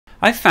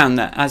I've found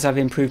that as I've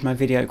improved my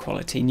video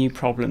quality, new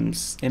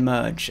problems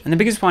emerge. And the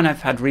biggest one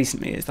I've had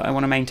recently is that I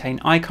want to maintain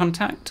eye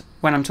contact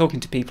when I'm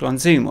talking to people on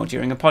Zoom or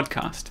during a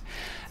podcast.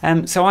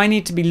 So I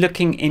need to be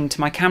looking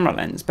into my camera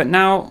lens. But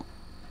now,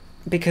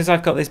 because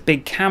I've got this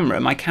big camera,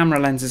 my camera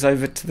lens is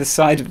over to the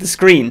side of the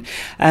screen.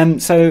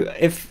 So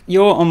if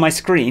you're on my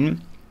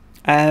screen,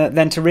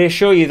 then to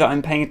reassure you that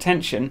I'm paying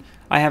attention,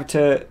 I have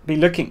to be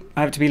looking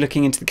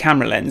into the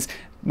camera lens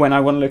when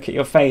I want to look at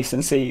your face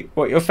and see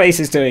what your face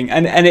is doing,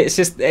 and it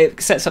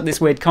sets up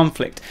this weird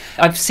conflict.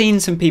 I've seen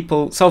some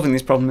people solving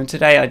this problem, and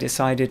today I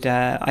decided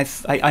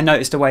I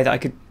noticed a way that I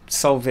could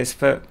solve this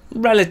for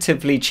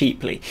relatively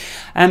cheaply.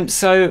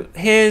 So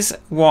here's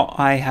what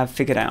I have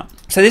figured out.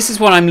 So this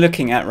is what I'm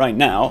looking at right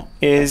now,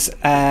 is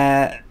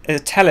a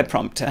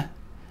teleprompter,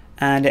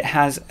 and it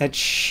has a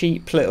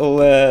cheap little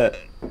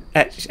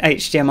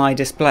HDMI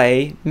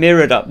display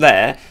mirrored up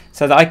there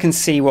so that I can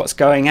see what's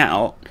going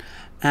out.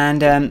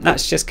 And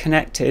that's just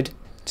connected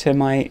to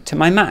my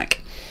Mac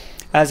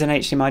as an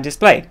HDMI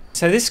display.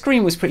 So this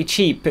screen was pretty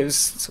cheap. It was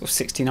sort of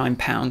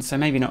 £69, so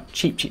maybe not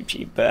cheap,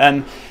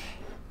 but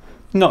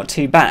not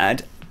too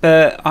bad.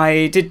 But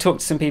I did talk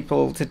to some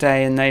people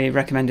today, and they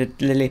recommended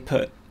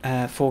Lilliput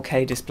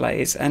 4K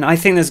displays, and I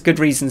think there's good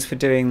reasons for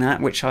doing that,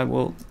 which I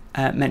will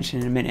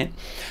mention in a minute.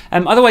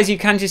 Otherwise, you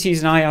can just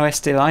use an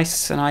iOS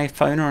device, an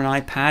iPhone or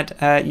an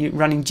iPad,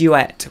 running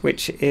Duet,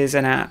 which is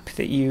an app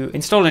that you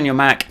install on your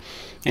Mac,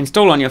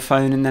 install on your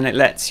phone, and then it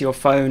lets your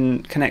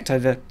phone connect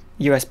over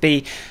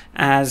USB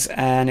as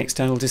an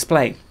external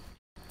display,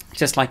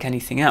 just like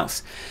anything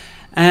else.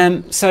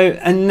 And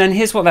then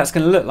here's what that's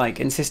going to look like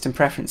in system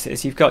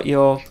preferences. You've got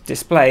your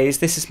displays.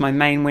 This is my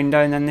main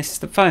window, and then this is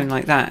the phone,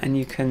 like that, and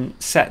you can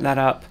set that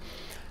up.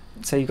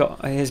 So you've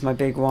got, here's my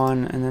big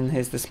one, and then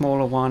here's the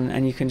smaller one,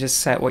 and you can just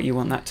set what you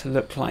want that to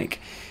look like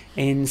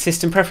in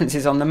system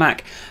preferences on the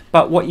Mac.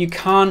 But what you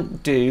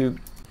can't do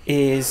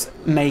is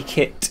make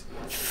it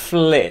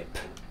flip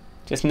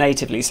just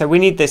natively. So we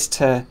need this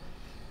to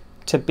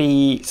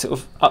be sort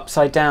of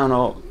upside down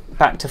or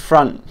back to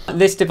front.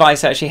 This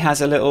device actually has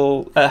a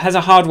little has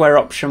a hardware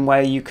option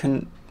where you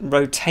can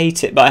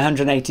rotate it by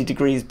 180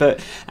 degrees,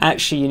 but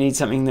actually you need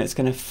something that's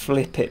going to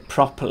flip it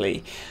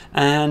properly.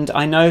 And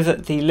I know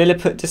that the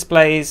Lilliput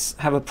displays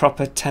have a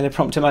proper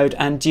teleprompter mode,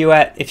 and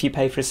Duet, if you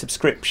pay for a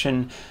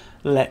subscription,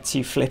 lets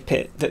you flip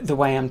it the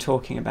way I'm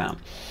talking about.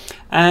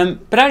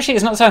 But actually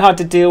it's not so hard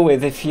to deal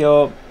with if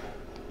you're,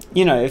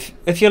 you know,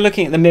 if you're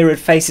looking at the mirrored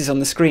faces on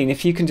the screen.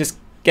 If you can just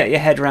get your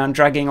head around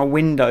dragging a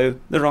window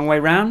the wrong way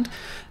round,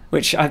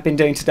 which I've been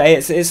doing today,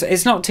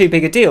 it's not too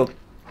big a deal.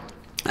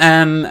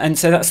 And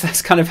so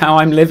that's kind of how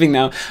I'm living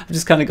now. I've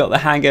just kind of got the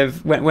hang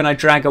of when I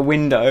drag a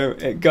window,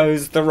 it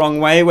goes the wrong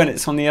way when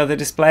it's on the other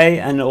display,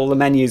 and all the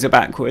menus are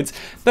backwards.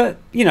 But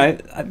you know,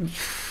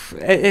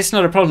 it's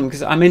not a problem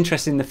because I'm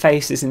interested in the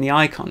faces and the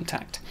eye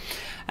contact.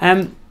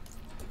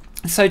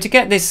 So to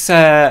get this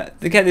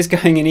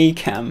going in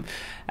Ecamm,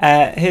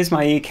 here's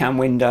my Ecamm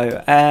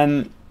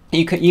window.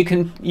 You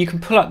can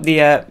pull up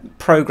the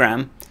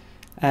program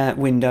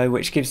window,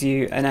 which gives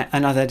you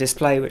another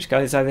display which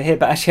goes over here.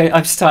 But actually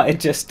I've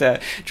started just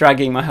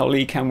dragging my whole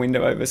Ecamm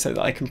window over so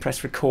that I can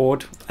press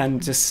record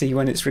and just see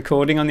when it's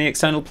recording on the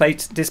external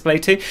display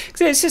too.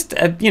 Because it's just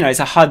you know,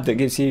 it's a HUD that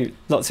gives you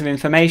lots of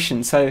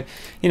information. So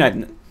you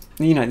know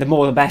the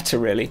more the better,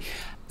 really.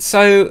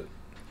 So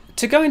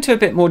to go into a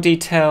bit more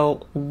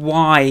detail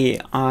why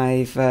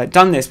I've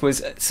done this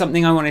was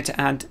something I wanted to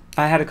add.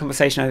 I had a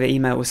conversation over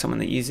email with someone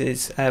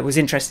that was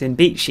interested in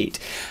BeatSheet.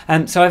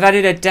 So I've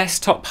added a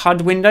Desktop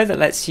HUD window that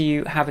lets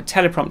you have a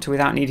teleprompter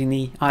without needing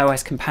the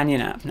iOS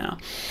companion app now.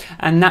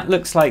 And that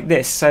looks like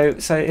this. So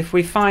if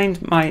we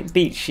find my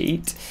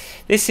BeatSheet,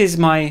 this is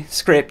my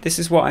script. This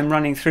is what I'm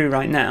running through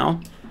right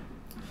now.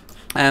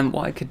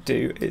 What I could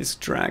do is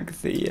drag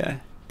the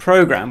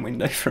program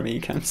window from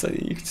Ecamm so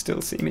that you can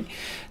still see me.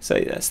 So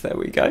yes, there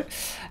we go.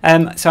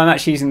 So I'm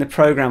actually using the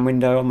program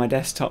window on my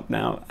desktop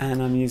now,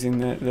 and I'm using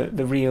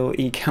the real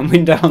Ecamm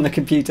window on the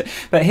computer.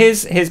 But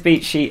here's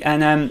BeatSheet,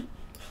 and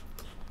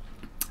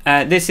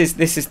this is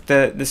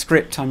the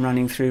script I'm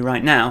running through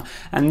right now,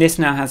 and this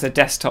now has a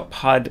Desktop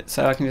HUD,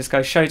 so I can just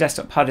go show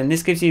Desktop HUD, and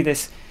this gives you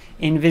this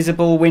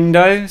invisible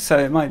window. So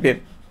it might be a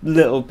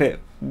little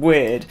bit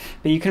weird,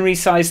 but you can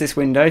resize this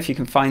window if you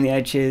can find the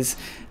edges,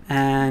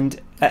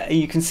 and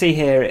you can see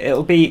here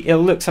it'll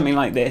look something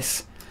like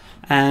this,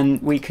 and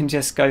we can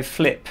just go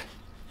flip.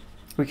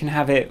 We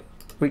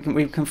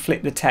can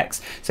flip the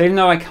text. So even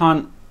though I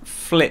can't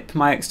flip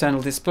my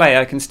external display,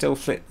 I can still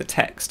flip the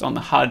text on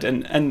the HUD,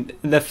 and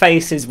the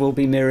faces will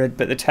be mirrored,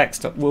 but the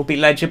text will be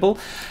legible.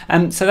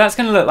 So that's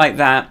going to look like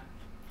that,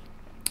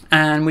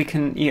 and we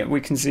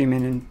can zoom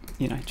in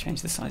and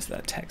change the size of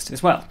that text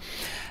as well.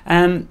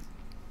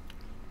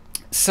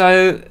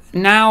 So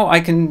now I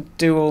can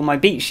do all my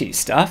BeatSheet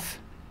stuff,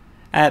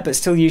 but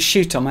still use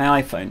Shoot on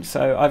my iPhone.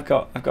 So I've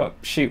got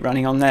Shoot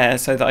running on there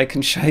so that I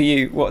can show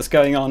you what's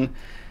going on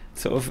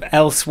sort of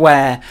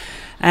elsewhere.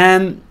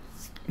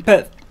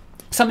 But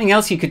Something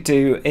else you could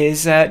do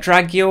is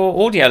drag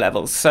your audio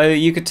levels. So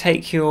you could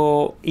take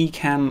your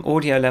Ecamm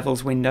audio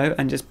levels window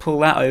and just pull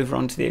that over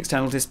onto the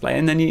external display,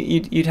 and then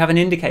you'd have an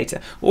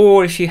indicator.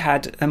 Or if you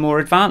had a more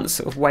advanced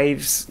sort of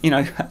waves, you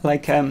know,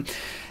 like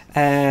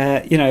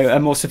you know, a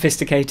more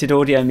sophisticated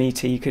audio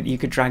meter, you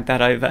could drag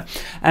that over.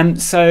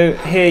 So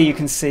here you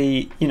can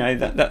see, you know,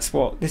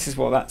 this is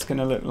what that's going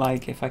to look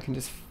like if I can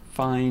just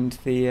find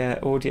the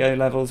audio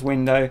levels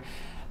window.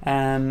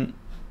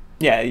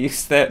 Yeah,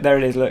 there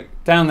it is. Look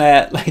down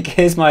there. Like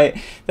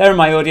there are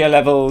my audio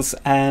levels.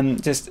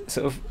 Just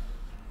sort of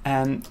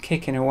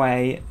kicking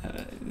away.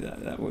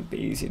 That would be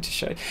easier to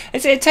show.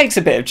 It takes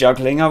a bit of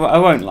juggling. I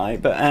won't lie,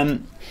 but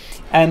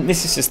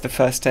this is just the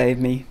first day of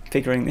me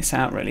figuring this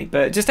out, really.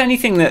 But just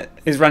anything that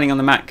is running on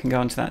the Mac can go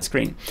onto that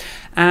screen,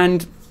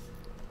 and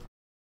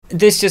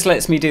this just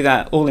lets me do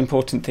that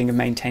all-important thing of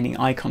maintaining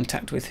eye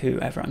contact with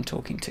whoever I'm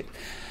talking to.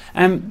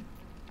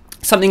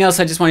 Something else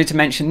I just wanted to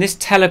mention, this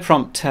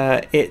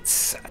teleprompter,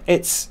 it's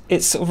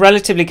sort of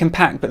relatively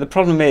compact, but the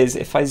problem is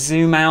if I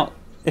zoom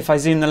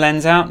the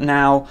lens out,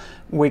 now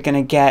we're going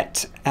to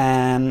get,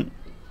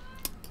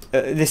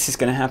 this is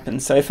going to happen.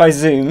 So if I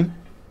zoom,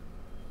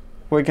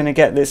 we're going to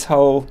get this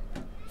whole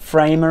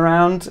frame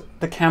around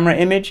the camera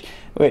image,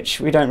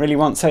 which we don't really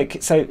want.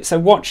 So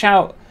watch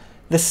out,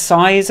 the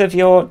size of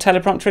your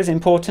teleprompter is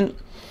important.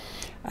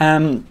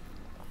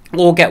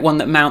 Or get one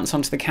that mounts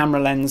onto the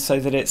camera lens so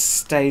that it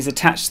stays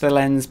attached to the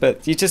lens,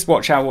 but you just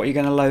watch out what you're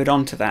going to load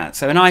onto that.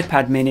 So an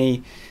iPad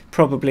mini,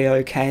 probably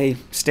okay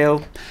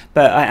still,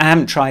 but I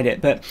haven't tried it.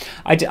 But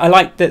I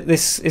like that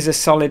this is a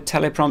solid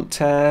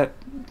teleprompter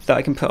that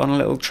I can put on a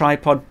little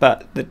tripod,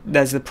 but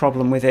there's the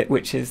problem with it,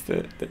 which is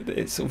that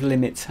it sort of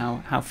limits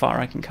how far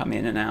I can come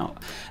in and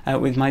out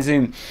with my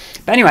zoom.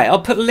 But anyway,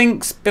 I'll put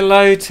links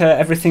below to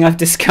everything I've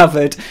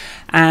discovered,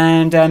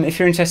 and if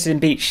you're interested in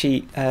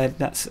BeatSheet,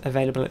 that's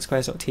available at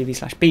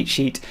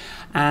squares.tv/BeatSheet,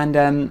 and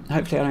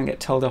hopefully I don't get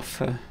told off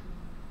for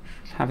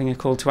having a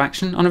call to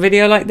action on a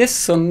video like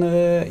this on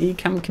the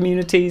Ecamm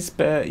communities,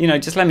 but you know,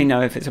 just let me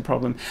know if it's a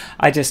problem.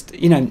 I just,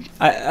 you know,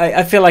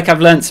 I feel like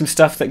I've learned some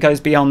stuff that goes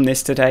beyond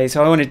this today,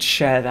 so I wanted to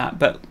share that,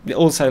 but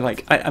also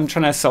like I'm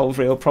trying to solve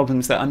real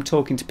problems, that I'm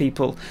talking to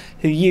people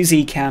who use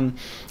Ecamm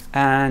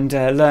and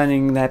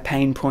learning their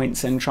pain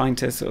points and trying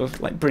to sort of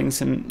like bring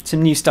some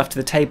new stuff to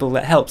the table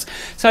that helps.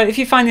 So if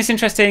you find this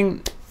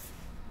interesting,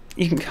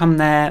 you can come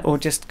there or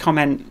just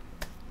comment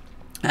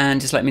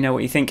and just let me know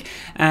what you think,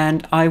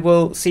 and I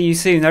will see you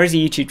soon. There is a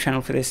YouTube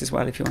channel for this as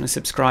well if you want to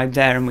subscribe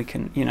there, and we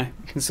can, you know,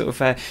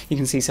 you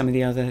can see some of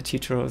the other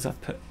tutorials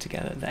I've put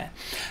together there.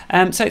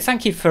 So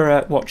thank you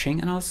for watching,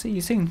 and I'll see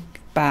you soon.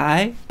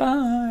 Bye.